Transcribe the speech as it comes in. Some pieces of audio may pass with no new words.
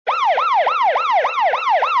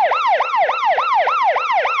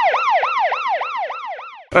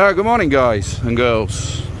Good morning, guys and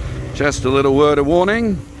girls. Just a little word of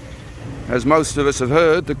warning. As most of us have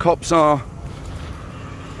heard, the cops are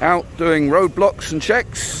out doing roadblocks and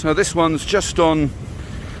checks. So this one's just on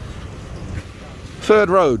 3rd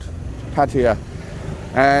Road Pattaya,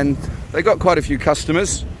 and they got quite a few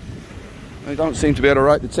customers. They don't seem to be able to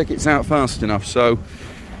write the tickets out fast enough, so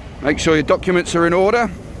make sure your documents are in order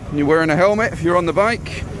and you're wearing a helmet if you're on the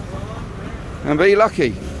bike, and be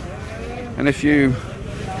lucky. And if you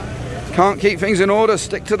can't keep things in order,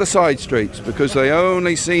 stick to the side streets, because they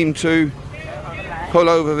only seem to pull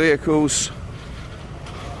over vehicles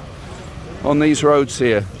on these roads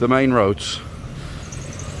here, the main roads.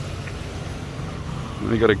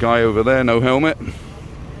 We got a guy over there, no helmet.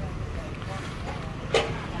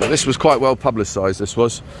 But this was quite well publicised, this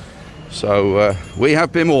was. So we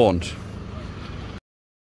have been warned.